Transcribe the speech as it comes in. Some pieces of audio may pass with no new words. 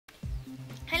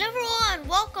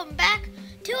welcome back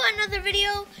to another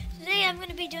video. Today I'm going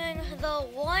to be doing the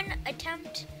 1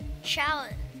 attempt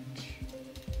challenge.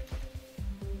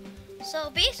 So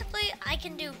basically I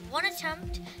can do 1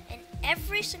 attempt in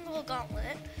every single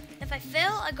gauntlet. If I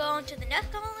fail, I go on to the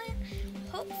next gauntlet.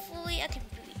 Hopefully I can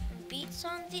beat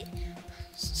some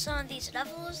of these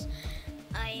levels.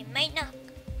 I might not,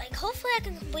 hopefully I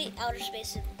can complete outer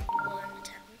space in 1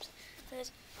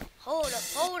 attempt.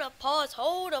 Hold up, pause,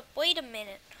 hold up, wait a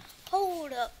minute.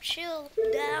 Hold up, chill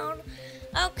down.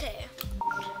 Okay,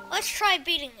 let's try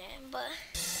beating it, but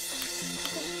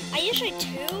I usually 2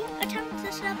 attempt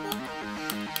this level,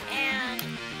 and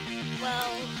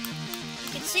well,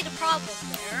 you can see the problem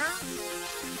there.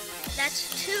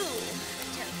 That's 2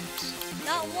 attempts,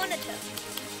 not 1 attempt.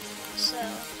 So,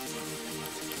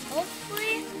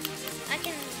 hopefully, I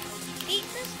can beat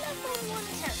this level in 1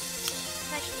 attempt,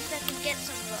 if I can get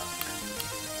some luck.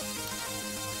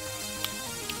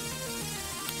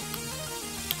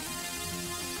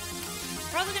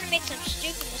 Probably gonna make some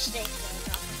stupid mistakes though,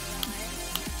 not gonna lie.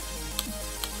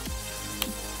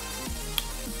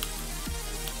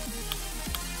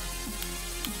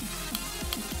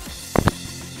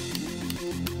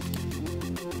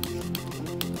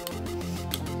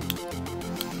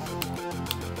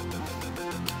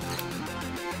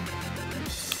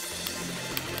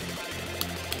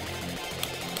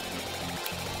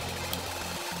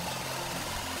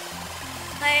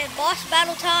 Alright, boss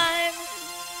battle time.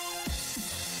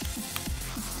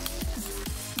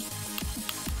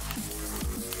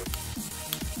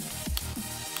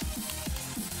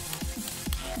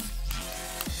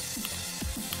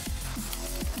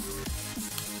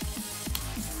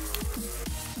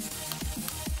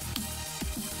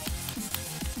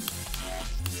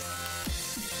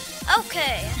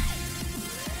 Okay,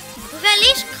 we've at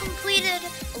least completed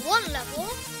 1 level.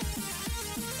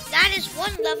 That is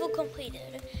 1 level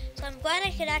completed. So I'm glad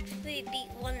I could actually beat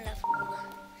 1 level.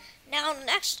 Now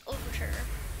next overture.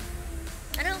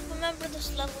 I don't remember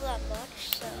this level that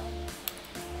much, so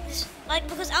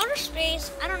because outer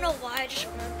space, I don't know why, I just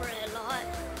remember it a lot. I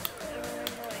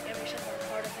remember every single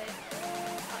part of it.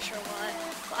 Not sure why.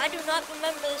 But I do not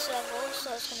remember this level,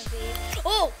 so it's gonna be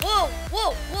whoa,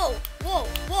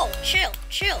 chill.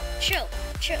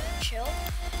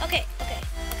 Okay.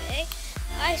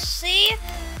 I see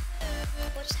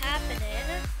what's happening.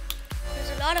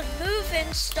 There's a lot of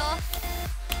moving stuff.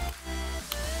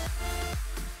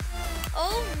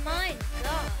 Oh my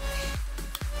gosh.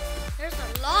 There's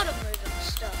a lot of moving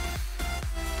stuff.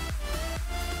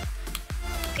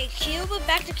 Okay, cube,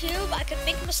 back to cube. I could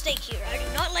make a mistake here. I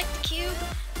do not like the cube.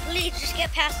 Please just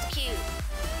get past the cube.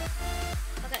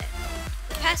 Okay,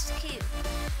 we're past the cube.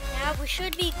 Now we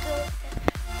should be good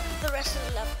for the rest of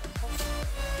the level, hopefully.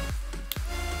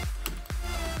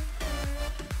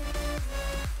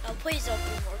 Oh, please don't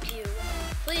be more cube.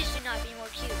 Please do not be more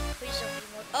cube. Please don't be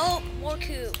more. Oh, more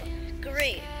cube.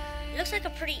 Great. It looks like a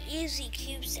pretty easy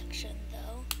cube section,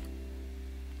 though.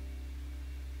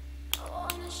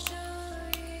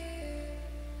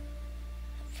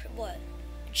 What?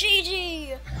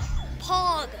 GG!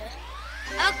 Pog!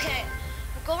 Okay,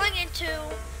 we're going into,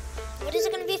 what is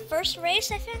it going to be, first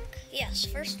race, I think? Yes,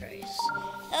 first race.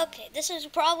 Okay, this is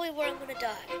probably where I'm going to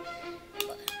die.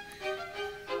 But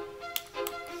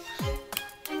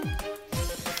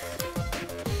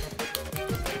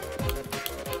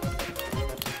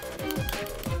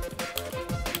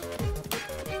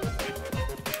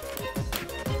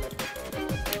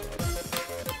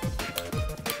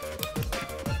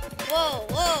Whoa.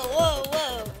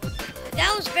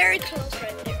 That was very close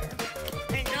right there.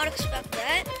 I did not expect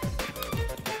that.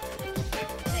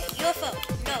 Okay, UFO.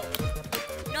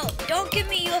 No, don't give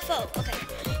me UFO. Okay.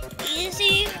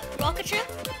 Easy rocket ship.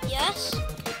 Yes.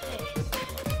 Okay.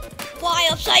 Why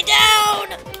upside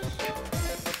down?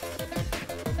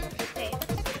 Okay.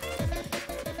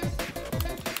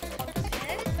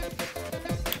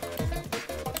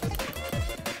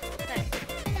 Okay.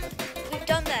 We've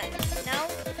done that. Now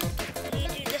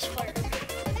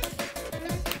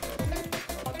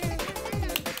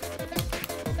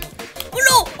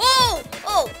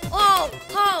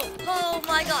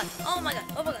oh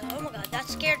my god, that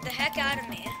scared the heck out of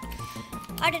me.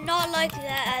 I did not like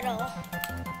that at all.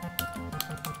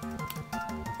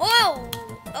 Whoa!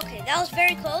 Okay, that was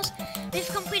very close. We've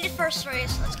completed first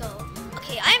race, let's go.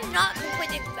 Okay, I'm not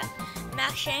completing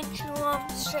Max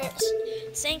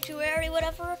Sanctuary,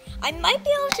 whatever. I might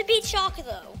be able to beat Shock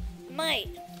though. Might.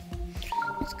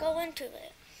 Let's go into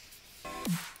it.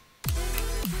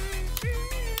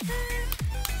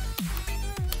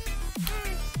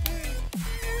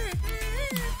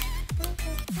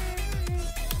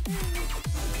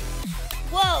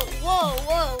 Whoa,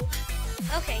 whoa.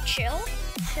 Okay, chill.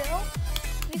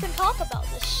 We can talk about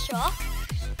this stuff.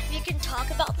 We can talk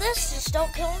about this. Just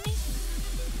don't kill me.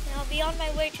 And I'll be on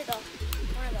my way to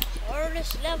one of the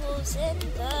hardest levels in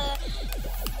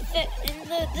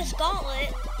this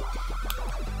gauntlet.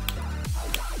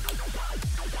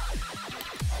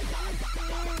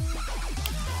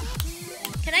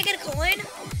 Can I get a coin?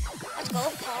 Let's go,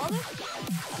 Pog.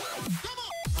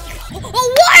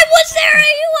 Oh, why was there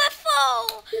a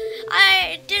UFO?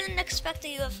 I didn't expect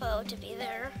the UFO to be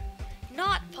there.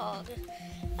 Not Pog.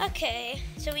 Okay,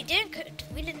 so we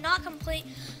did not complete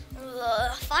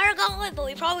the fire gauntlet, but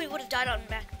we probably would have died on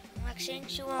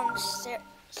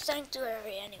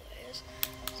Sanctuary anyways.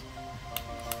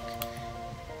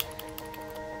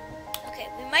 Okay,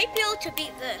 we might be able to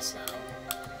beat this though.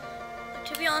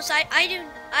 To be honest, I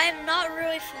am not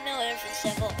really familiar with this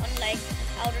level, unlike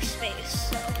outer space.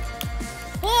 So.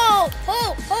 Whoa!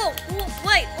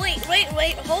 Wait!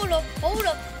 Hold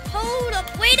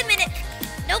up! Wait a minute!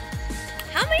 Nope.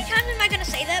 How many times am I gonna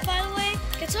say that, by the way?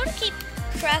 I can sort of keep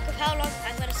track of how long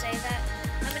I'm gonna say that.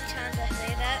 How many times I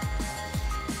say that?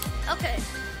 Okay.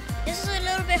 This is a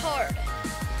little bit hard,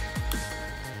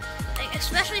 like,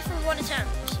 especially for one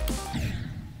attempt.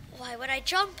 Why would I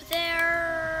jump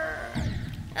there?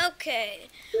 Okay,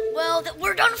 well,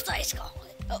 we're done with the ice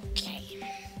gauntlet.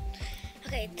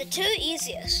 Okay, the two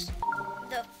easiest,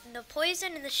 the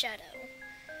poison and the shadow.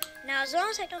 Now, as long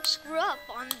as I don't screw up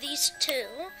on these two,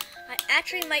 I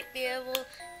actually might be able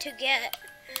to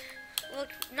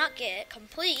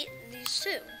complete these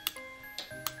two.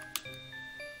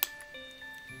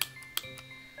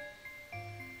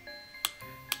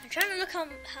 I'm trying to look how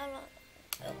long.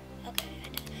 Oh, okay, I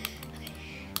did. Okay.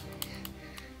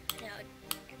 Now,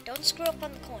 don't screw up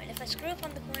on the coin. If I screw up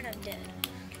on the coin, I'm dead.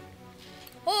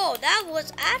 Oh, that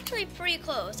was actually pretty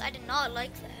close. I did not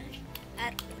like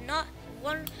that. Not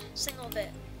one single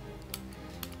bit.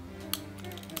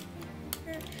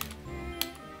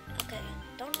 Okay,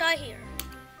 don't die here.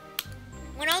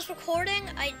 When I was recording,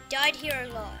 I died here a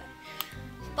lot.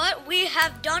 But we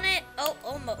have done it. Oh,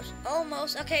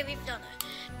 almost. Okay, we've done it.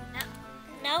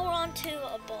 Now we're on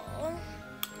to a ball.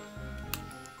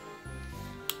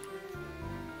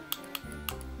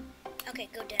 Okay,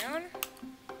 go down.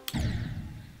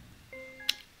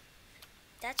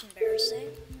 That's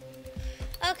embarrassing.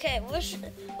 Okay,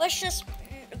 let's just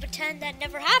pretend that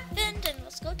never happened, and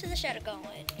let's go to the Shadow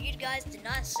Gauntlet. You guys did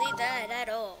not see that at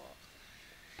all.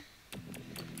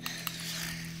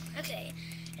 Okay,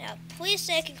 now please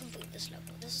say I can complete this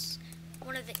level. This is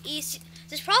one of the This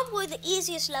is probably the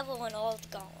easiest level in all of the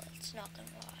gauntlets. Not gonna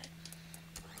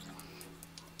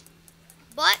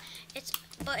lie.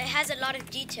 But it has a lot of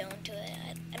detail into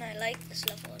it, and I like this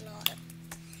level a lot.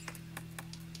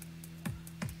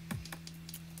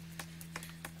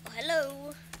 Oh,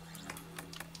 hello.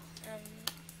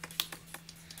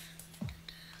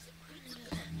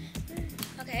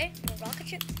 Okay, the rocket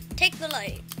ship. Take the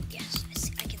light. Yes,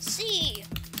 I can see.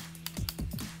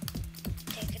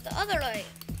 Take the other light.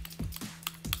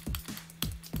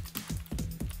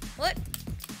 What?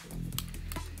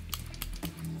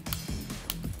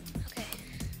 Okay.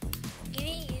 Give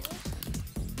me you.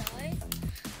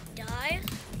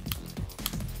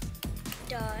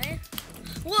 Die.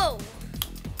 Whoa!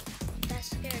 That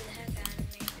scared the heck out of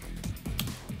me.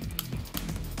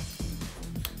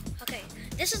 Okay,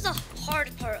 this is the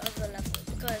hard part of the level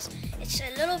because it's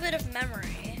a little bit of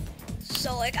memory.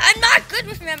 So, like, I'm not good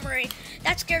with memory.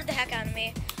 That scared the heck out of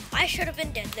me. I should have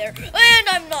been dead there, and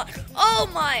I'm not. Oh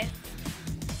my.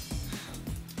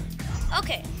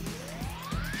 Okay.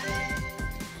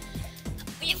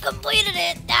 We've completed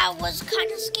it. That was kind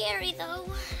of scary,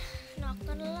 though. Not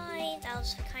gonna lie, that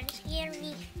was kind of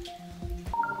scary.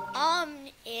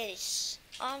 Ominous.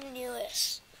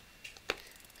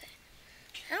 Okay.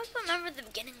 I don't remember the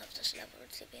beginning of this level,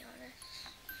 to be honest.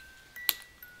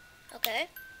 Okay.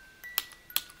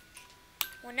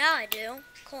 Well, now I do.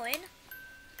 Coin.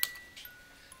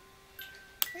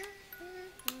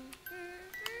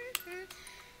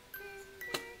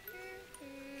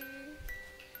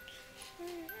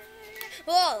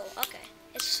 Whoa, okay.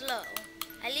 It's slow.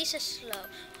 At least it's slow.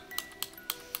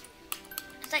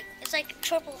 It's like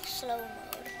triple slow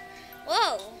mode.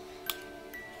 Whoa.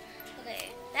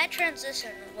 Okay, that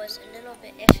transition was a little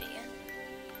bit iffy.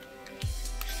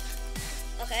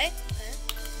 Okay.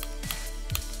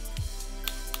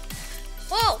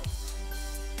 Whoa.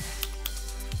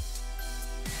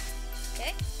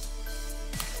 Okay.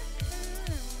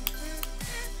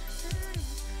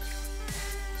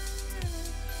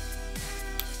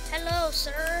 Hello,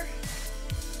 sir.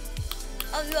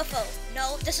 Oh, UFO.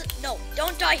 No,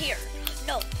 don't die here.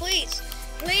 No, please.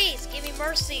 Please, give me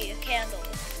mercy, candle.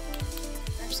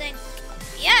 I'm saying,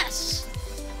 yes!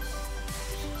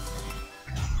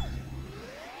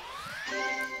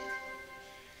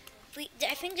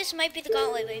 I think this might be the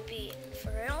gauntlet we beat.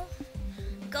 For real?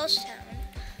 Ghost Town.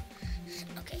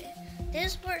 Okay.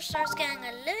 This is where it starts getting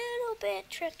a little bit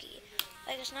tricky.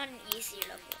 Like, it's not an easy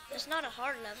level. It's not a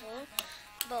hard level,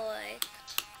 but like...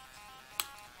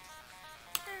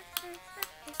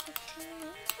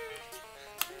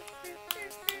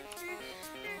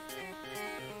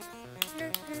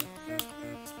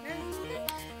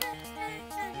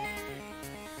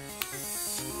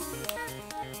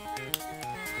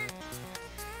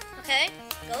 Okay,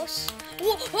 ghost.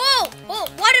 Whoa, whoa, whoa!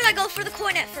 Why did I go for the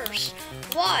coin at first?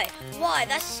 Why? Why?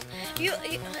 That's you.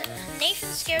 Nathan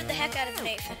scared the heck out of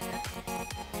Nathan.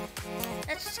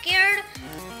 That scared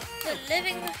the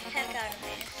living heck out of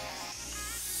me.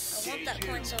 I want that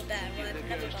coin so bad, but I've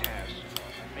never done it.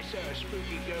 I saw a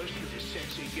spooky ghost with a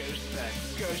sexy ghost bud.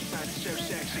 Ghost bud so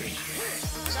sexy.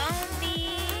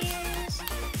 Zombies.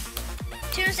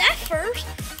 Dude, at first,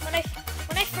 when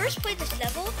I first played this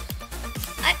level,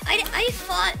 I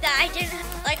thought that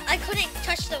I couldn't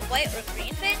touch the white or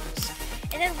green things,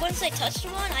 and then once I touched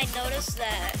one, I noticed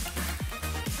that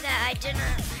I didn't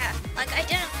have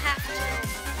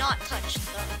to not touch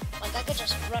them. Like, I could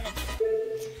just run into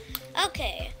them.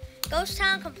 Okay, Ghost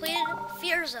Town completed.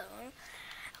 Fear Zone.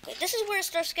 Okay, this is where it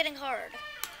starts getting hard.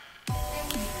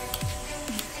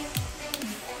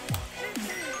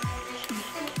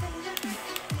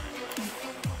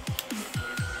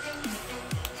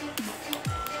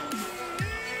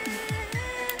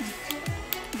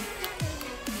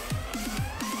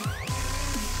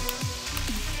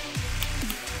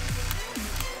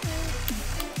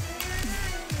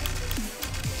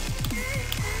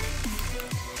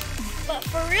 But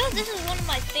for real, this is one of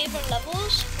my favorite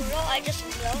levels. For real, I just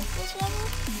love this level.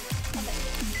 Okay.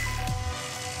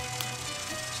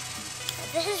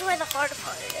 This is where the hard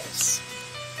part is.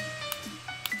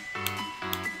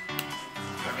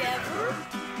 Have you ever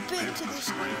been to this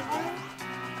level?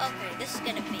 Okay, this is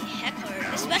gonna be heck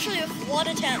hard, especially with one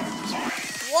attempt.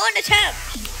 One attempt!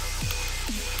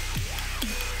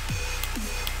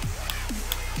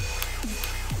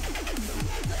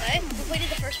 Okay, completed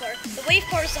the first part. The wave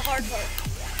part is the hard part.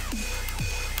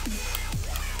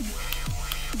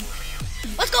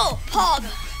 Let's go! Pog!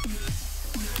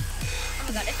 Oh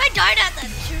my god, if I died at that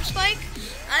tube spike,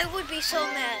 I would be so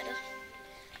mad.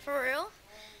 For real?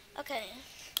 Okay.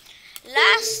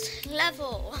 Last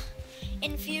level.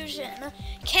 Infusion.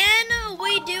 Can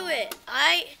we do it?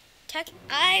 I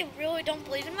really don't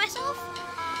believe in myself,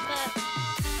 but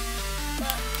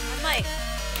I might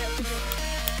be able to do it.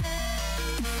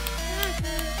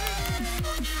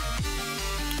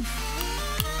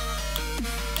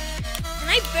 And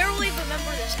I barely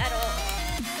remember this at all.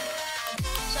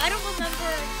 So I don't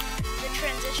remember the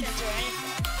transitions or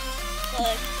anything.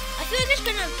 But I feel like it's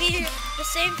gonna be the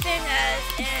same thing as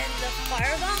in the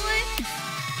Fire Gauntlet.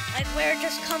 Like where it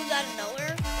just comes out of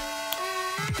nowhere.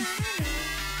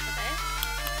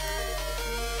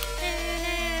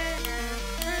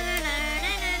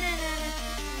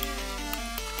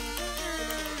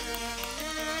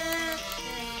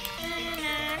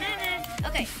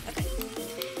 Okay, okay.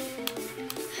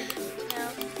 Now,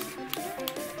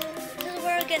 this is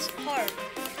where it gets hard.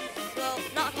 Well,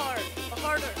 not hard, but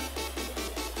harder.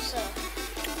 So.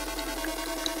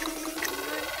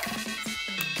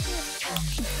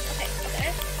 Okay,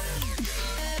 okay.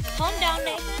 Calm down,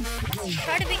 Nathan.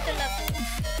 Try to beat the level.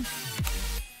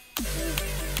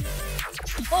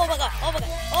 Oh my god, oh my god.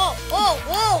 Oh, oh,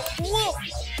 whoa, whoa.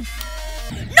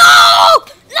 No!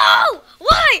 No!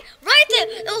 Why? Right there!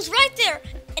 It was right there!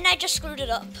 And I just screwed it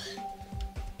up.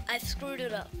 I screwed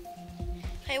it up.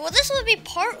 Okay, well this will be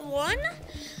part 1.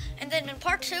 And then in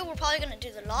part 2, we're probably going to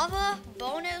do the lava,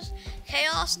 bonus,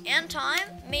 chaos, and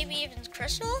time. Maybe even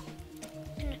crystal.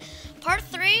 In part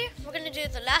 3, we're going to do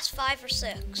the last 5 or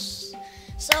 6.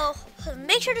 So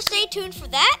make sure to stay tuned for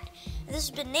that. This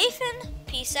has been Nathan.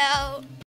 Peace out.